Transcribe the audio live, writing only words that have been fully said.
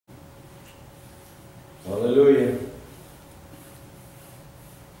Hallelujah.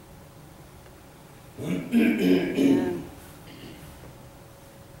 Amen.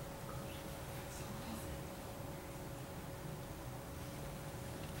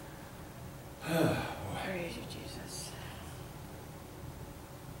 Praise you, Jesus.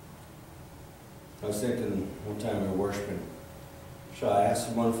 I was thinking one time we were worshiping, should I ask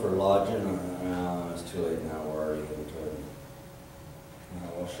someone for lodging? No, it's too late now, we're already into it.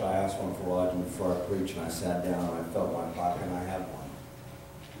 Well, should I ask one for lodging before I preach? And I sat down and I felt my pocket and I had one.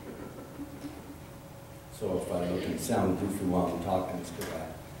 So if I look and sound goofy while I'm talking, it's because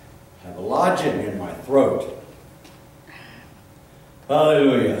I have a lodging in my throat.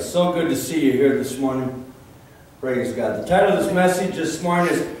 Hallelujah. So good to see you here this morning. Praise God. The title of this message this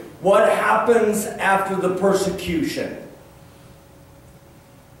morning is, What Happens After the Persecution?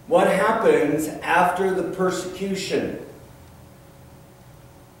 What happens after the persecution?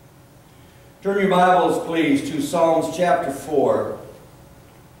 Turn your Bibles, please, to Psalms chapter 4.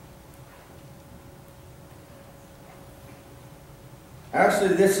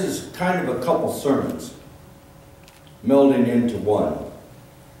 Actually, this is kind of a couple sermons melding into one.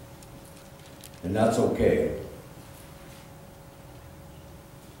 And that's okay.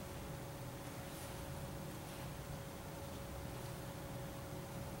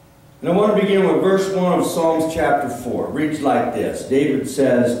 And I want to begin with verse 1 of Psalms chapter 4. It reads like this. David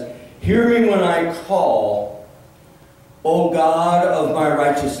says, Hear me when I call, O God of my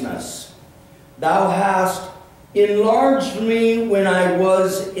righteousness. Thou hast enlarged me when I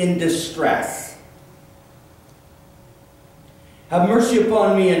was in distress. Have mercy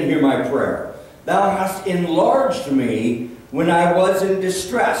upon me and hear my prayer. Thou hast enlarged me when I was in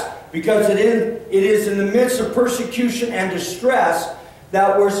distress. Because it is in the midst of persecution and distress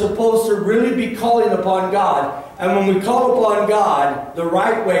that we're supposed to really be calling upon God. And when we call upon God the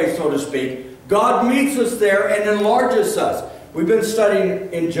right way, so to speak, God meets us there and enlarges us. We've been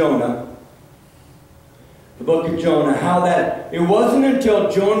studying in Jonah, the book of Jonah, how that it wasn't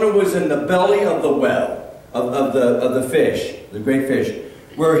until Jonah was in the belly of the well, of the fish, the great fish,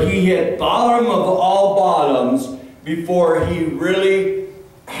 where he hit bottom of all bottoms before he really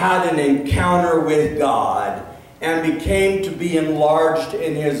had an encounter with God and became to be enlarged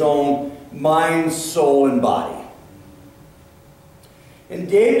in his own mind, soul, and body. And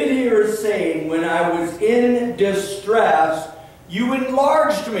David here is saying, when I was in distress, you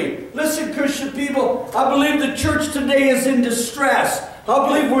enlarged me. Listen, Christian people, I believe the church today is in distress. I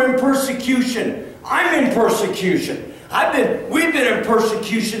believe we're in persecution. I'm in persecution. We've been in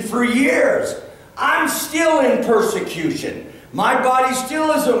persecution for years. I'm still in persecution. My body still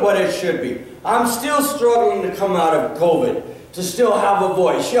isn't what it should be. I'm still struggling to come out of COVID, to still have a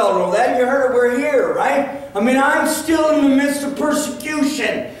voice. Y'all know that? You heard it, we're here, right? I mean, I'm still in the midst of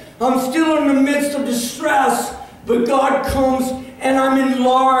persecution. I'm still in the midst of distress. But God comes and I'm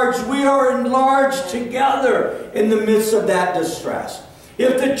enlarged. We are enlarged together in the midst of that distress.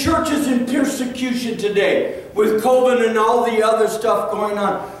 If the church is in persecution today, with COVID and all the other stuff going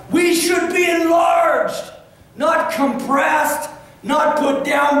on, we should be enlarged. Not compressed, not put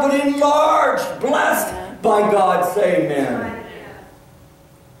down, but enlarged, blessed by God. Say amen.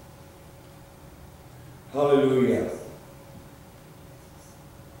 Hallelujah.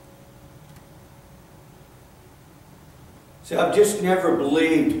 See, I've just never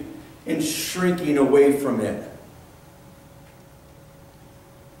believed in shrinking away from it.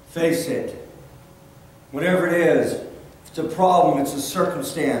 Face it. Whatever it is, if it's a problem, it's a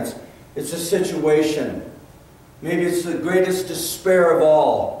circumstance, it's a situation. Maybe it's the greatest despair of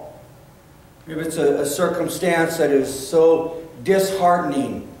all. Maybe it's a circumstance that is so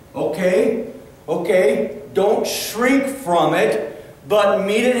disheartening. Okay? Okay? Don't shrink from it, but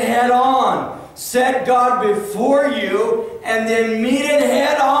meet it head on. Set God before you and then meet it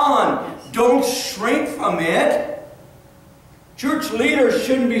head on. Don't shrink from it. Church leaders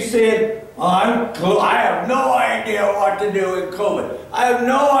shouldn't be saying, I have no idea what to do with COVID. I have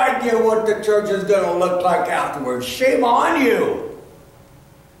no idea what the church is going to look like afterwards. Shame on you.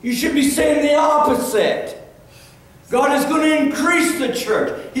 You should be saying the opposite. God is going to increase the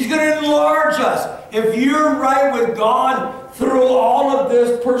church. He's going to enlarge us. If you're right with God through all of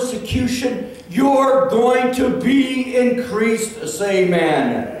this persecution, you're going to be increased. Say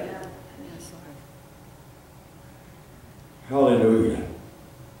amen. Hallelujah.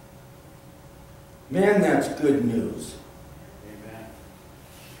 Man, that's good news. Amen.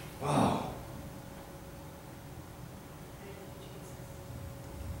 Wow.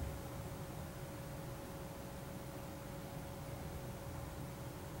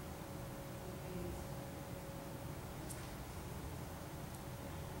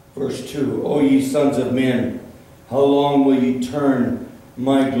 Verse 2, O ye sons of men, how long will ye turn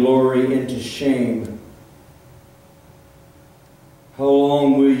my glory into shame? How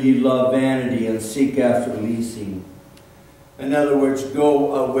long will ye love vanity and seek after leasing? In other words,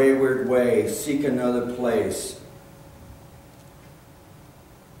 go a wayward way, seek another place.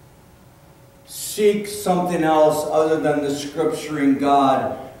 Seek something else other than the Scripture in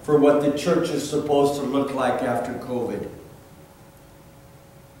God for what the church is supposed to look like after COVID.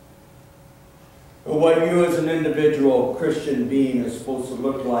 Or what you as an individual Christian being is supposed to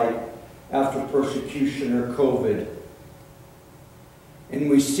look like after persecution or COVID. And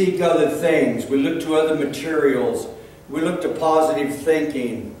we seek other things. We look to other materials. We look to positive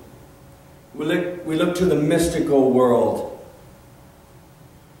thinking. We look to the mystical world.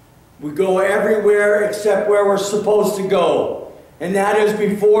 We go everywhere except where we're supposed to go. And that is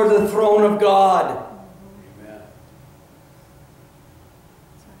before the throne of God. Amen.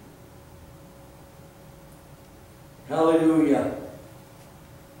 Hallelujah.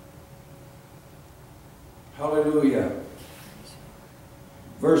 Hallelujah.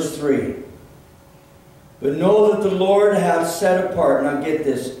 Verse 3. But know that the Lord hath set apart. Now get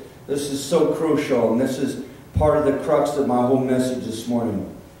this. This is so crucial. And this is part of the crux of my whole message this morning.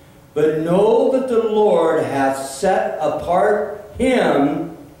 But know that the Lord hath set apart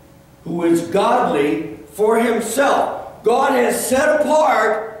him who is godly for himself. God has set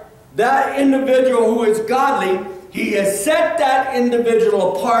apart that individual who is godly. He has set that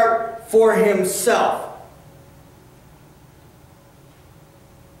individual apart for himself.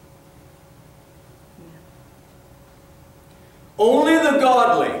 Only the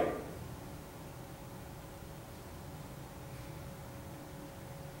godly.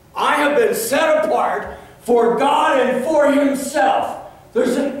 I have been set apart for God and for himself.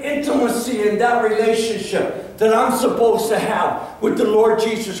 There's an intimacy in that relationship that I'm supposed to have with the Lord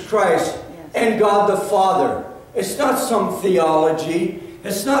Jesus Christ and God the Father. It's not some theology.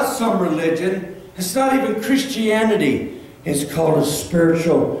 It's not some religion. It's not even Christianity. It's called a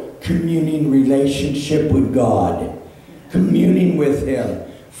spiritual communing relationship with God. Communing with him.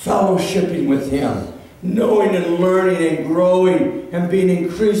 Fellowshipping with him. Knowing and learning and growing and being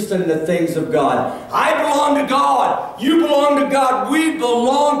increased in the things of God. I belong to God. You belong to God. We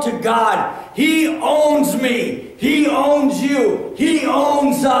belong to God. He owns me. He owns you. He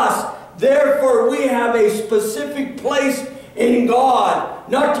owns us. Therefore, we have a specific place in God.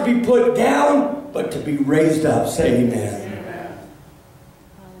 Not to be put down, but to be raised up. Say amen. Amen.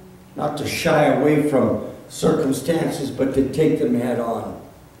 Not to shy away from circumstances, but to take them head on.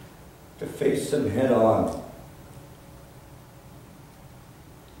 To face them head on.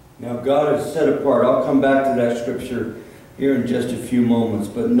 Now God is set apart. I'll come back to that scripture here in just a few moments.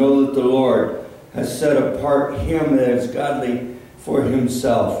 But know that the Lord has set apart him that is godly for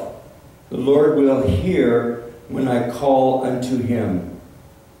himself. The Lord will hear when I call unto him.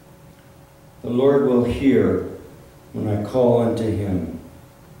 The Lord will hear when I call unto him.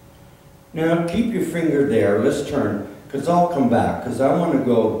 Now keep your finger there. Let's turn, because I'll come back, because I want to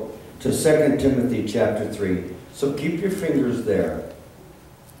go to 2 Timothy chapter 3. So keep your fingers there.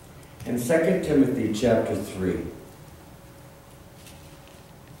 In 2 Timothy chapter 3.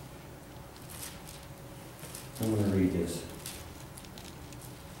 I'm going to read this.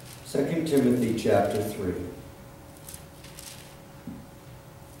 2 Timothy chapter 3.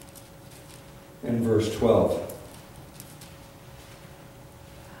 And verse 12.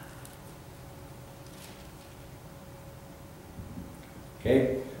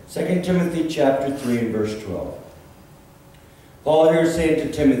 Okay? 2 Timothy chapter 3 and verse 12. Paul here is saying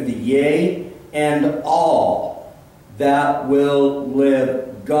to Timothy, yea, and all that will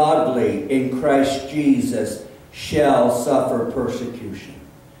live godly in Christ Jesus shall suffer persecution.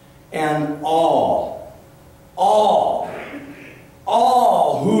 And all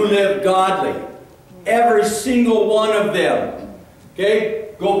who live godly, every single one of them.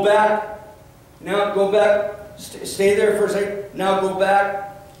 Okay? Go back. Now go back. Stay there for a second. Now go back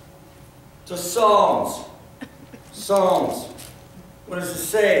to Psalms. Psalms. What does it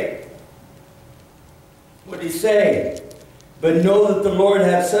say? What did he say? But know that the Lord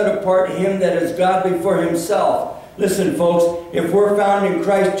hath set apart him that is godly for himself. Listen, folks, if we're found in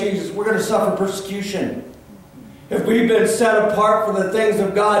Christ Jesus, we're going to suffer persecution. If we've been set apart for the things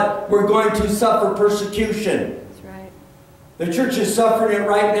of God, we're going to suffer persecution. That's right. The church is suffering it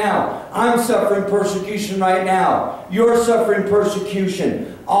right now. I'm suffering persecution right now. You're suffering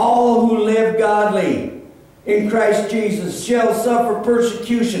persecution. All who live godly in Christ Jesus shall suffer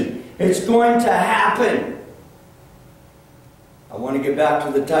persecution. It's going to happen. I want to get back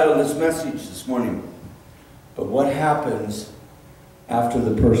to the title of this message this morning. But what happens after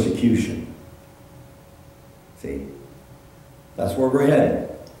the persecution. See? That's where we're headed.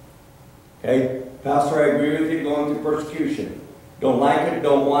 Okay? Pastor, I agree with you, going through persecution. Don't like it,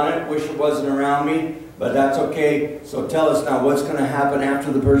 don't want it, wish it wasn't around me, but that's okay. So tell us now, what's going to happen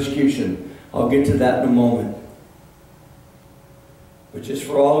after the persecution? I'll get to that in a moment. But just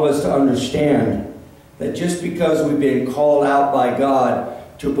for all of us to understand that just because we've been called out by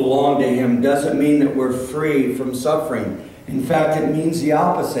God to belong to Him doesn't mean that we're free from suffering. In fact, it means the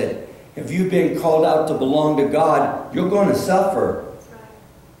opposite. If you've been called out to belong to God, you're going to suffer.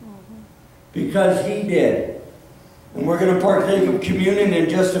 Because He did. And we're going to partake of communion in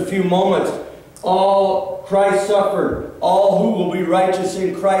just a few moments. All Christ suffered. All who will be righteous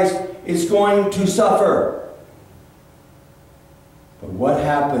in Christ is going to suffer. But what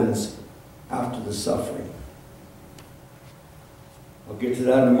happens after the suffering? I'll get to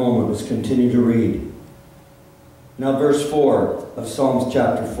that in a moment. Let's continue to read. Now verse 4 of Psalms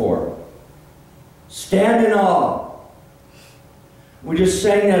chapter 4. Stand in awe. We just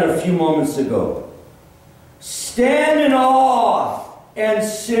sang that a few moments ago. Stand in awe and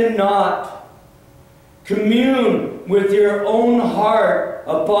sin not. Commune with your own heart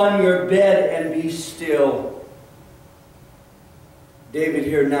upon your bed and be still. David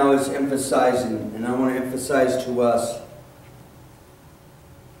here now is emphasizing, and I want to emphasize to us,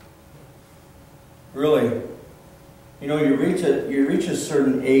 really, you know, you reach a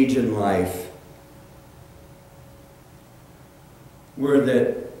certain age in life where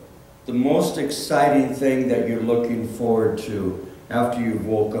the most exciting thing that you're looking forward to after you've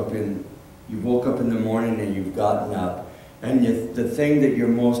woke up in the morning and you've gotten up, and the thing that you're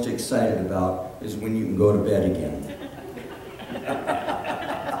most excited about is when you can go to bed again.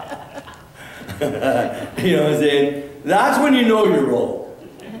 You know what I'm saying? That's when you know you're old.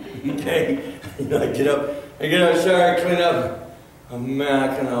 Okay? You know, I get up, shower, I clean up. Oh man,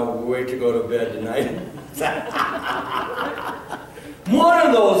 I cannot wait to go to bed tonight. One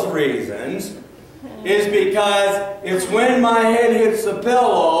of those reasons is because it's when my head hits the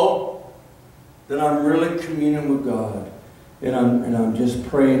pillow that I'm really communing with God. And I'm just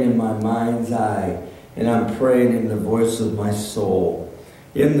praying in my mind's eye. And I'm praying in the voice of my soul.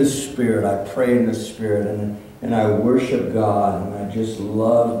 In the Spirit, I pray in the Spirit. And I worship God. And I just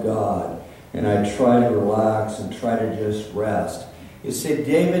love God. And I try to relax and try to just rest. You see,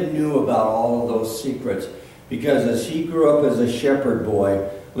 David knew about all of those secrets. Because as he grew up as a shepherd boy,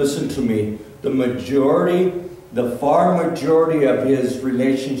 listen to me, the far majority of his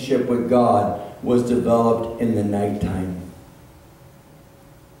relationship with God was developed in the nighttime.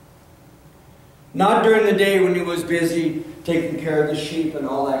 Not during the day when he was busy taking care of the sheep and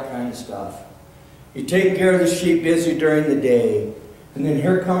all that kind of stuff. He's taking care of the sheep, busy during the day. And then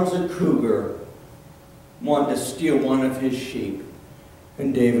here comes a cougar wanting to steal one of his sheep.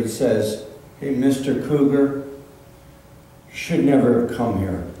 And David says, hey, Mr. Cougar, you should never have come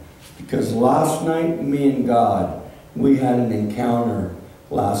here. Because last night, me and God, we had an encounter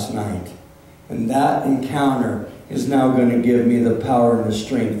last night. And that encounter is now going to give me the power and the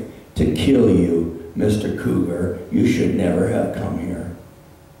strength to kill you, Mr. Cougar. You should never have come here.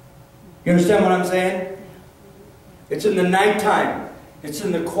 You understand what I'm saying? It's in the nighttime. It's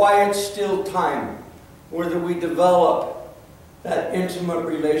in the quiet, still time where we develop that intimate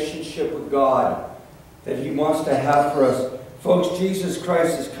relationship with God that He wants to have for us. Folks, Jesus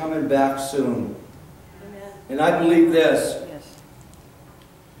Christ is coming back soon. Amen. And I believe this. Yes.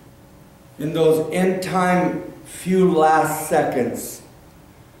 In those end time few last seconds,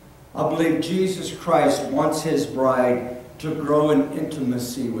 I believe Jesus Christ wants His bride to grow in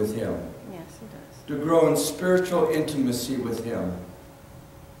intimacy with Him. Yes, He does. To grow in spiritual intimacy with Him.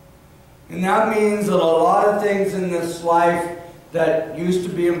 And that means that a lot of things in this life that used to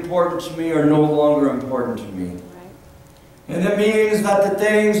be important to me are no longer important to me. Right. And it means that the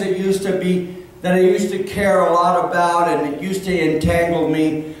things that I used to care a lot about and that used to entangle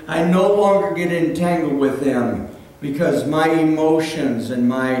me, I no longer get entangled with them because my emotions and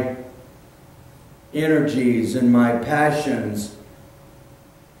my energies and my passions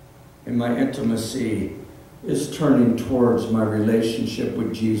and my intimacy is turning towards my relationship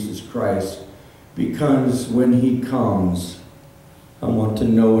with Jesus Christ. Because when He comes, I want to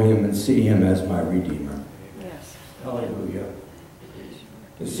know Him and see Him as my Redeemer. Yes. Hallelujah.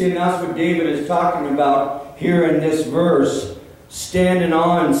 You see, and that's what David is talking about here in this verse. Stand in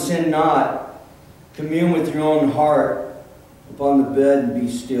awe and sin not. Commune with your own heart upon the bed and be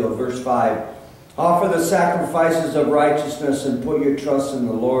still. Verse 5. Offer the sacrifices of righteousness and put your trust in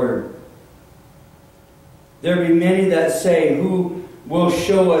the Lord. There be many that say, who will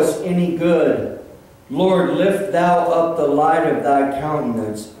show us any good? Lord, lift thou up the light of thy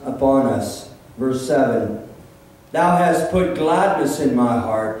countenance upon us. Verse 7. Thou hast put gladness in my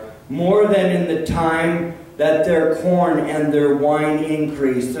heart, more than in the time that their corn and their wine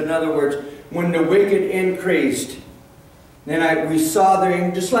increased. In other words, when the wicked increased, then we saw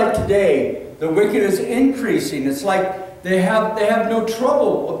there, just like today, the wicked is increasing. It's like they have no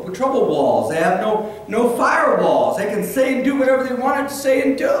trouble walls. They have no firewalls. They can say and do whatever they wanted to say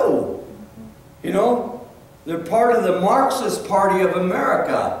and do. You know, they're part of the Marxist Party of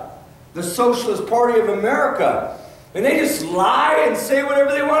America, the Socialist Party of America. And they just lie and say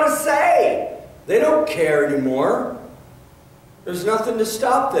whatever they want to say. They don't care anymore. There's nothing to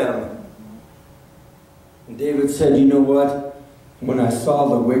stop them. And David said, you know what? When I saw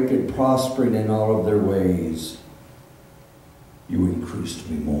the wicked prospering in all of their ways, you increased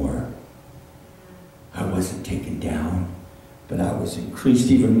me more. I wasn't taken down, but I was increased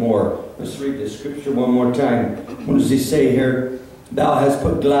even more. Let's read the scripture one more time. What does he say here? Thou hast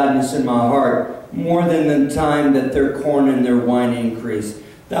put gladness in my heart, more than the time that their corn and their wine increased.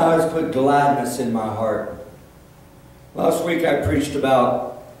 Thou hast put gladness in my heart. Last week I preached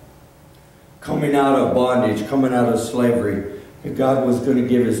about coming out of bondage, coming out of slavery. That God was going to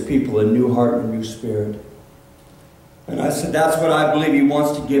give his people a new heart and a new spirit. And I said, that's what I believe he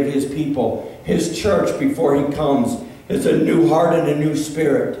wants to give his people, his church, before he comes, is a new heart and a new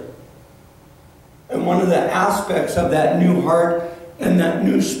spirit. And one of the aspects of that new heart and that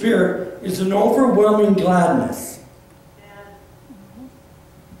new spirit is an overwhelming gladness.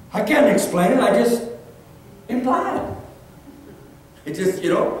 I can't explain it. I just am glad. It just,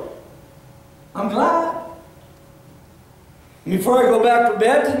 I'm glad. And before I go back to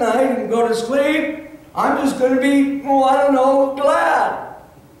bed tonight and go to sleep, I'm just going to be, glad.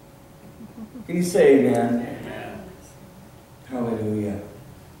 Can you say amen? Amen. Hallelujah.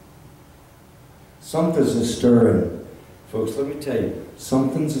 Something's a stirring. Folks, let me tell you,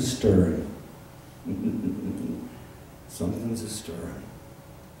 something's a stirring. Something's a stirring.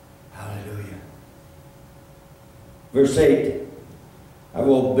 Hallelujah. Verse 8. I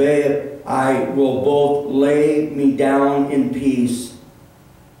will both lay me down in peace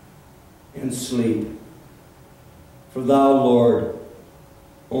and sleep. For thou, Lord,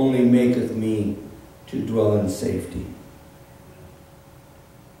 only maketh me to dwell in safety.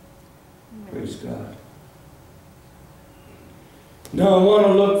 Praise God. Now I want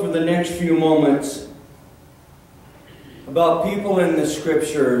to look for the next few moments about people in the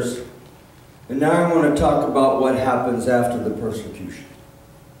scriptures, and now I want to talk about what happens after the persecution.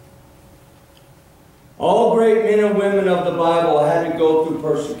 All great men and women of the Bible had to go through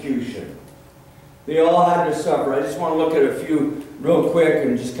persecution. They all had to suffer. I just want to look at a few real quick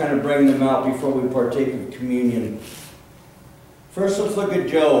and just kind of bring them out before we partake of communion. First, let's look at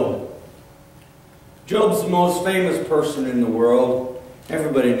Job. Job's the most famous person in the world.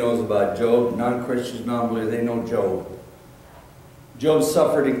 Everybody knows about Job. Non-Christians, non-believers, they know Job. Job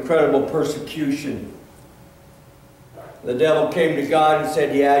suffered incredible persecution. The devil came to God and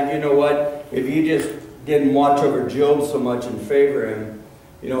said, yeah, you know what? If you just didn't watch over Job so much and favor him,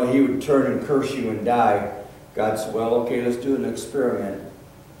 he would turn and curse you and die. God said, well, okay, let's do an experiment.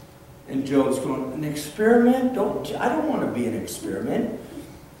 And Job's going, an experiment? I don't want to be an experiment.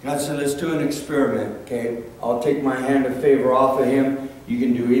 God said, let's do an experiment, okay? I'll take my hand of favor off of him. You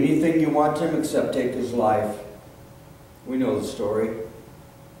can do anything you want to him except take his life. We know the story.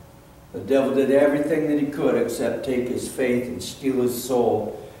 The devil did everything that he could except take his faith and steal his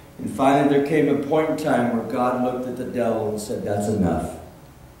soul. And finally there came a point in time where God looked at the devil and said, that's enough.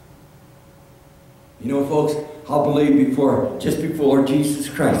 Folks, I'll believe just before Jesus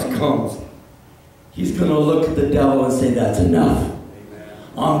Christ comes, he's going to look at the devil and say, that's enough.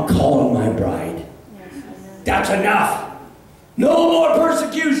 I'm calling my bride. That's enough. No more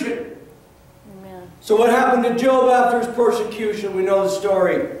persecution. Amen. So what happened to Job after his persecution? We know the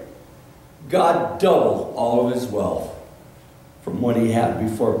story. God doubled all of his wealth from what he had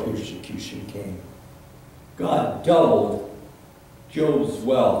before persecution came. God doubled Job's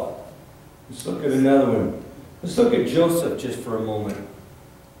wealth. Let's look at another one. Let's look at Joseph just for a moment.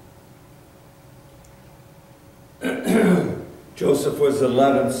 Joseph was the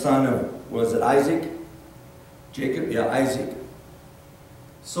 11th son of, was it Isaac? Jacob? Yeah, Isaac.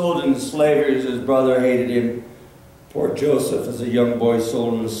 Sold into slavery as his brother hated him. Poor Joseph, as a young boy,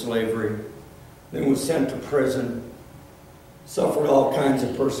 sold into slavery. Then was sent to prison. Suffered all kinds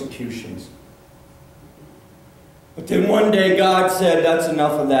of persecutions. But then one day God said, that's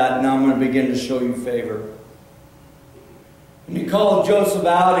enough of that. Now I'm going to begin to show you favor. And he called Joseph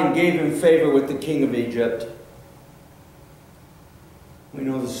out and gave him favor with the king of Egypt. We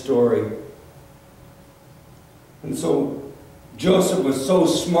know the story. And so Joseph was so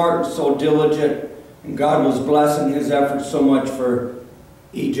smart and so diligent, and God was blessing his efforts so much for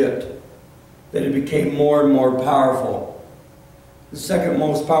Egypt that he became more and more powerful. The second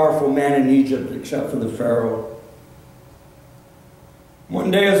most powerful man in Egypt, except for the Pharaoh.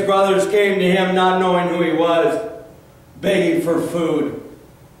 One day his brothers came to him, not knowing who he was, begging for food.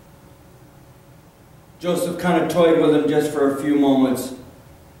 Joseph kind of toyed with them just for a few moments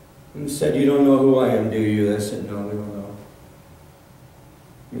and said, "You don't know who I am, do you?" They said, "No, we don't know."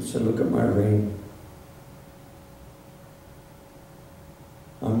 He said, "Look at my ring.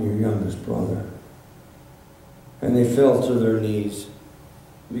 I'm your youngest brother." And they fell to their knees,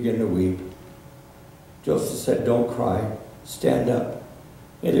 began to weep. Joseph said, "Don't cry, stand up.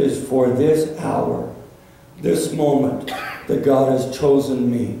 It is for this hour, this moment, that God has chosen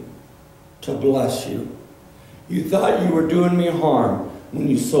me to bless you. You thought you were doing me harm when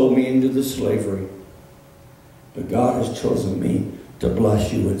you sold me into the slavery, but God has chosen me to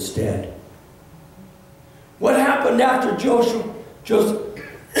bless you instead." What happened after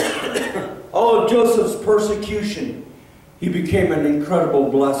all of Joseph's persecution? He became an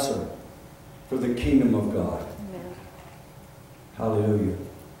incredible blesser for the kingdom of God. Amen. Hallelujah.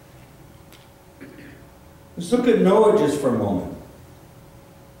 Let's look at Noah just for a moment.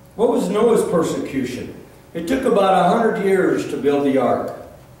 What was Noah's persecution? It took about 100 years to build the ark.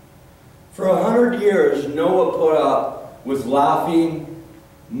 For 100 years, Noah put up with laughing,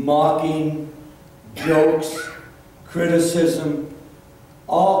 mocking, jokes, criticism,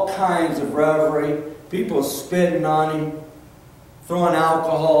 all kinds of revelry, people spitting on him, throwing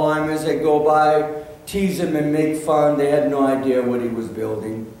alcohol on him as they go by, tease him and make fun. They had no idea what he was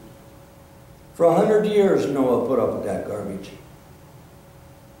building. For 100 years, Noah put up with that garbage.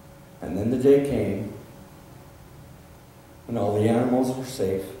 And then the day came when all the animals were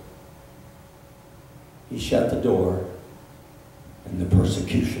safe. He shut the door and the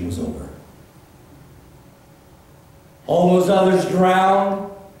persecution was over. All those others drowned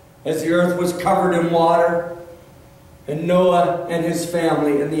as the earth was covered in water, and Noah and his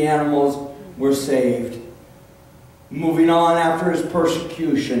family and the animals were saved. Moving on after his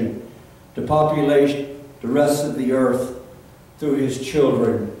persecution to populate the rest of the earth through his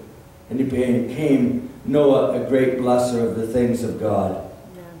children, and he became Noah a great blesser of the things of God.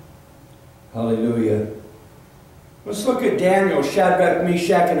 Yeah. Hallelujah. Let's look at Daniel, Shadrach,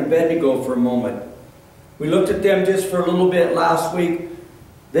 Meshach, and Abednego for a moment. We looked at them just for a little bit last week.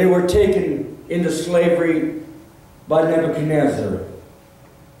 They were taken into slavery by Nebuchadnezzar.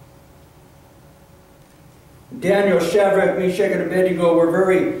 Daniel, Shadrach, Meshach, and Abednego were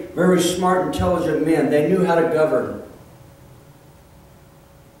very, very smart, intelligent men. They knew how to govern.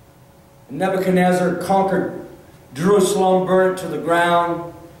 Nebuchadnezzar conquered Jerusalem, burned it to the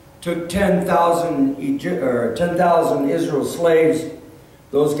ground, took 10,000 Israel slaves,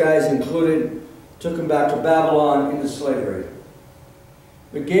 those guys included, took them back to Babylon into slavery.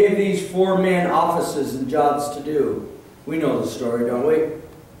 But gave these 4 men offices and jobs to do. We know the story, don't we?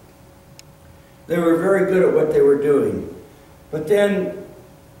 They were very good at what they were doing. But then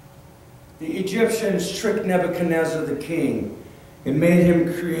the Egyptians tricked Nebuchadnezzar the king and made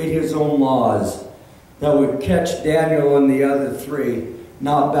him create his own laws that would catch Daniel and the other 3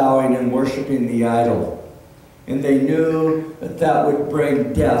 not bowing and worshiping the idol. And they knew that that would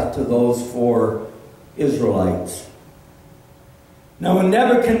bring death to those 4 Israelites. Now when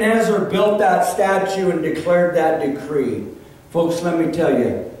Nebuchadnezzar built that statue and declared that decree, folks, let me tell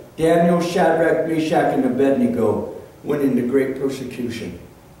you, Daniel, Shadrach, Meshach, and Abednego went into great persecution.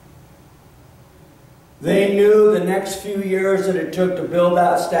 They knew the next few years that it took to build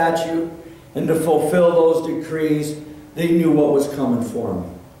that statue and to fulfill those decrees. They knew what was coming for them.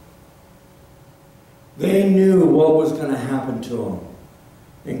 They knew what was going to happen to them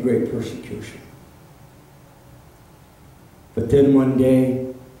in great persecution. But then one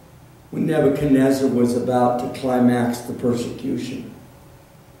day, when Nebuchadnezzar was about to climax the persecution,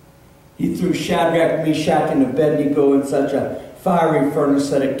 he threw Shadrach, Meshach, and Abednego in such a fiery furnace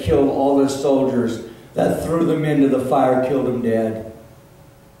that it killed all their soldiers, that threw them into the fire, killed them dead.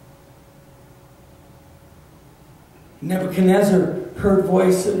 Nebuchadnezzar heard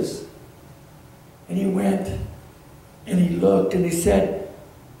voices, and he went and he looked and he said,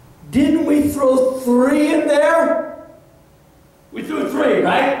 "Didn't we throw 3 in there? We threw 3,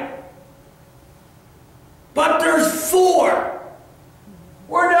 right? But there's 4.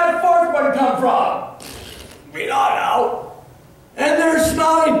 Where'd that 4th one come from? We don't know." And they're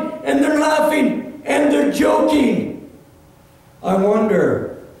smiling, and they're laughing, and they're joking. I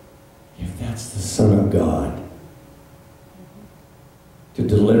wonder if that's the Son of God to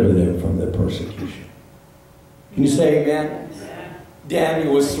deliver them from the persecution. Can you say amen?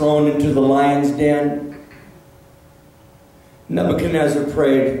 Daniel was thrown into the lion's den. Nebuchadnezzar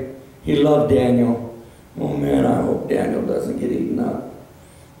prayed. He loved Daniel. Oh man, I hope Daniel doesn't get eaten up.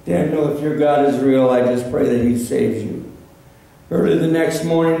 Daniel, if your God is real, I just pray that he saves you. Early the next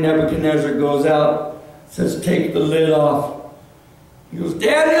morning, Nebuchadnezzar goes out, says, take the lid off. He goes,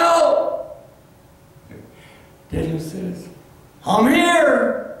 Daniel! Daniel says, I'm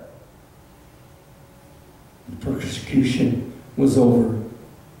here! The persecution was over.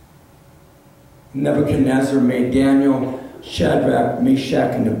 Nebuchadnezzar made Daniel, Shadrach,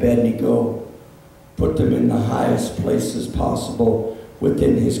 Meshach, and Abednego, put them in the highest places possible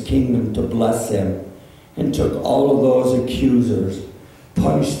within his kingdom to bless them, and took all of those accusers,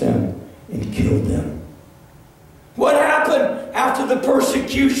 punished them, and killed them. What happened after the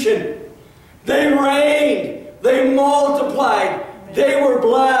persecution? They reigned, they multiplied, they were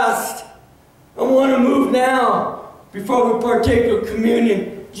blessed. I want to move now, before we partake of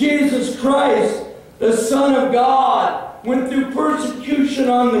communion. Jesus Christ, the Son of God, went through persecution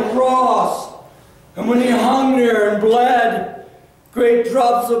on the cross. And when he hung there and bled, great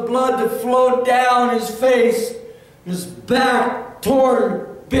drops of blood that flowed down his face, his back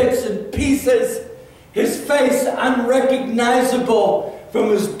torn bits and pieces, his face unrecognizable from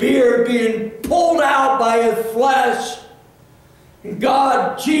his beard being pulled out by his flesh. And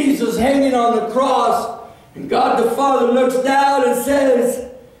God, Jesus, hanging on the cross, and God the Father looks down and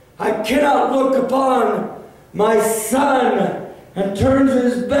says, I cannot look upon my son, and turns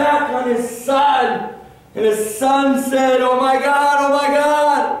his back on his son. And his son said, oh my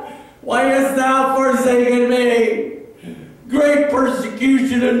God, why hast thou forsaken me? Great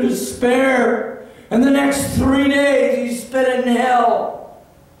persecution and despair. And the next 3 days he spent in hell.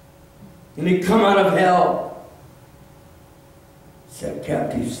 And he come out of hell, set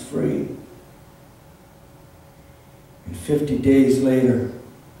captives free. And 50 days later,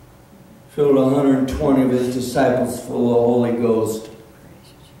 filled 120 of his disciples full of the Holy Ghost,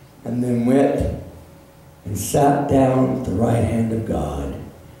 and then went and sat down at the right hand of God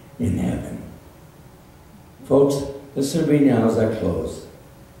in heaven. Folks, listen to me now as I close.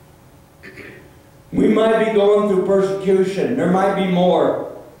 We might be going through persecution. There might be more.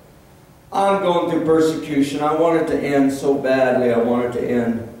 I'm going through persecution. I want it to end so badly. I want it to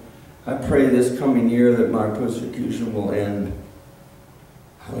end. I pray this coming year that my persecution will end.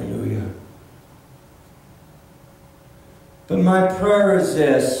 Hallelujah. But my prayer is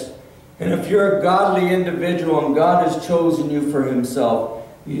this, and if you're a godly individual and God has chosen you for himself,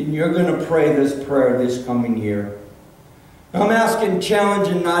 you're going to pray this prayer this coming year. I'm asking,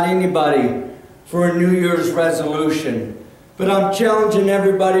 challenging not anybody for a New Year's resolution, but I'm challenging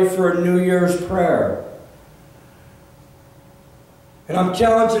everybody for a New Year's prayer. And I'm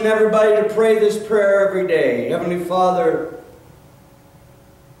challenging everybody to pray this prayer every day. Heavenly Father,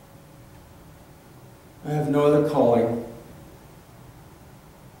 I have no other calling.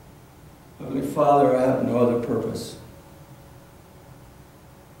 Heavenly Father, I have no other purpose.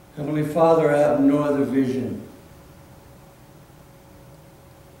 Heavenly Father, I have no other vision.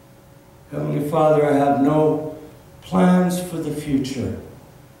 Heavenly Father, I have no plans for the future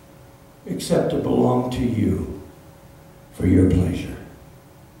except to belong to you for your pleasure.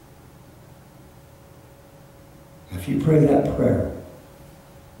 If you pray that prayer,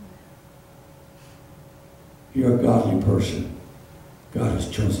 you're a godly person God has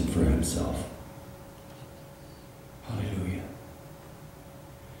chosen for himself. Hallelujah.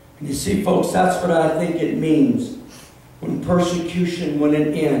 And you see, folks, that's what I think it means when persecution, when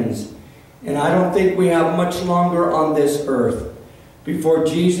it ends. And I don't think we have much longer on this earth before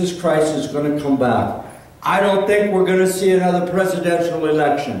Jesus Christ is going to come back. I don't think we're going to see another presidential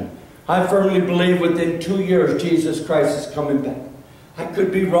election. I firmly believe within 2 years Jesus Christ is coming back. I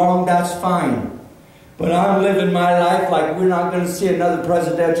could be wrong, that's fine. But I'm living my life like we're not going to see another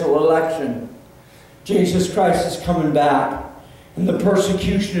presidential election. Jesus Christ is coming back. And the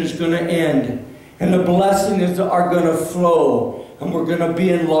persecution is going to end. And the blessings are going to flow. And we're going to be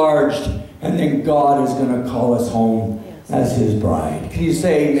enlarged. And then God is going to call us home as his bride. Can you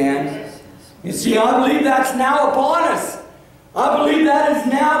say amen? You see, I believe that's now upon us. I believe that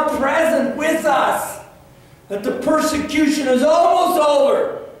is now present with us. That the persecution is almost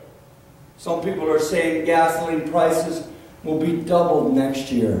over. Some people are saying gasoline prices will be doubled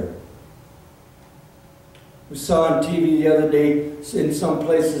next year. We saw on TV the other day, in some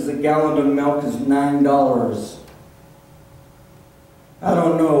places, a gallon of milk is $9. I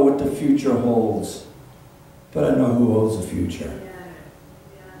don't know what the future holds, but I know who holds the future.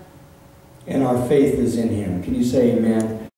 And our faith is in him. Can you say amen?